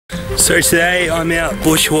So today I'm out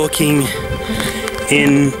bushwalking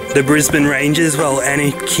in the Brisbane ranges, well,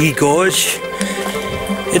 Anakie gorge.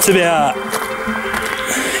 It's about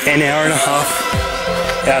an hour and a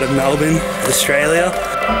half out of Melbourne, Australia.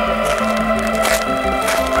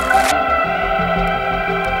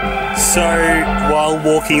 So while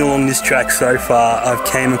walking along this track so far, I've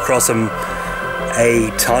came across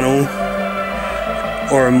a tunnel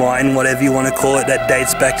or a mine, whatever you want to call it, that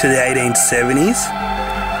dates back to the 1870s.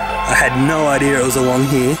 I had no idea it was along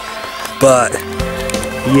here, but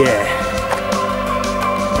yeah,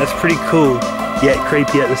 that's pretty cool, yet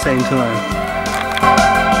creepy at the same time.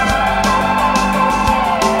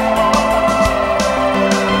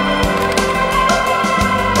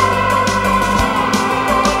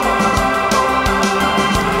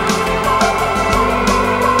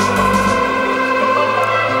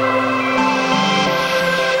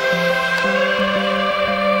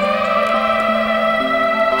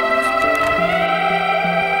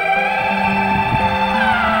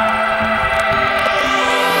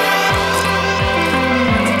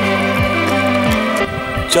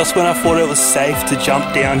 Just when I thought it was safe to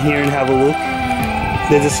jump down here and have a look,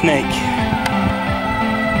 there's a snake.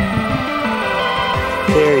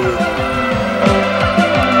 There he is.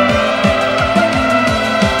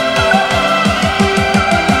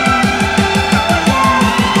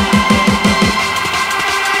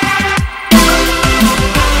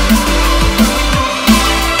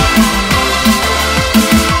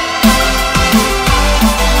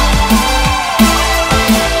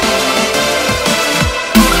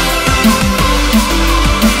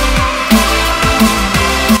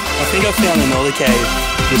 I found another cave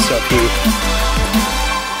just up here.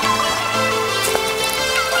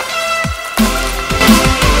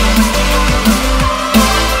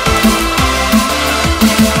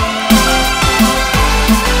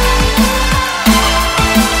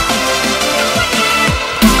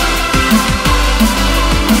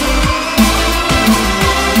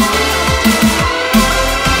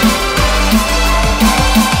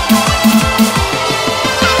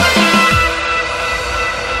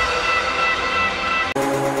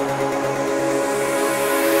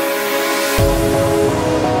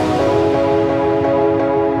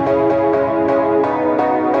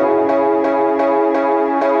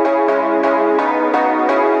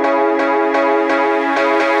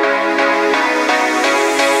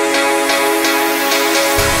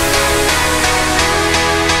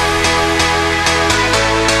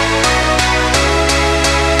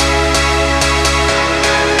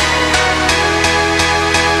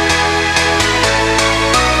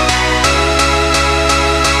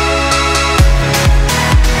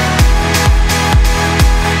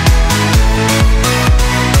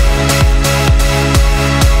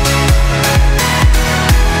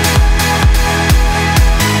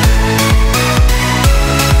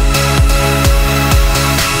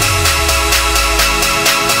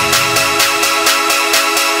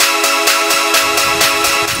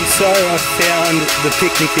 So I found the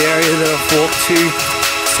picnic area that I've walked to.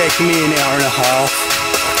 It's taken me an hour and a half.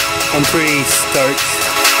 I'm pretty stoked.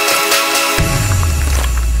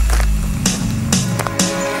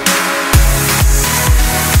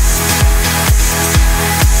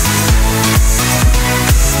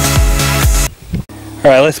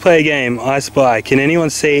 Alright, let's play a game. I Spy. Can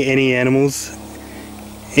anyone see any animals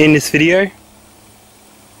in this video?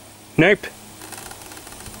 Nope.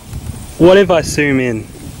 What if I zoom in?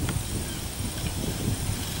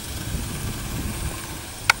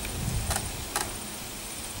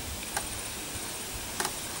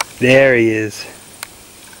 There he is.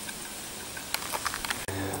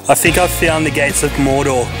 I think I've found the gates of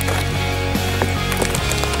Mordor.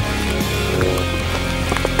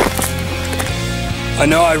 I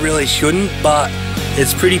know I really shouldn't, but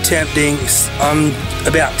it's pretty tempting. I'm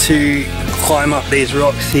about to climb up these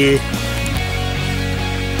rocks here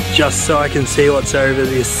just so I can see what's over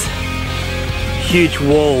this huge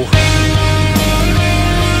wall.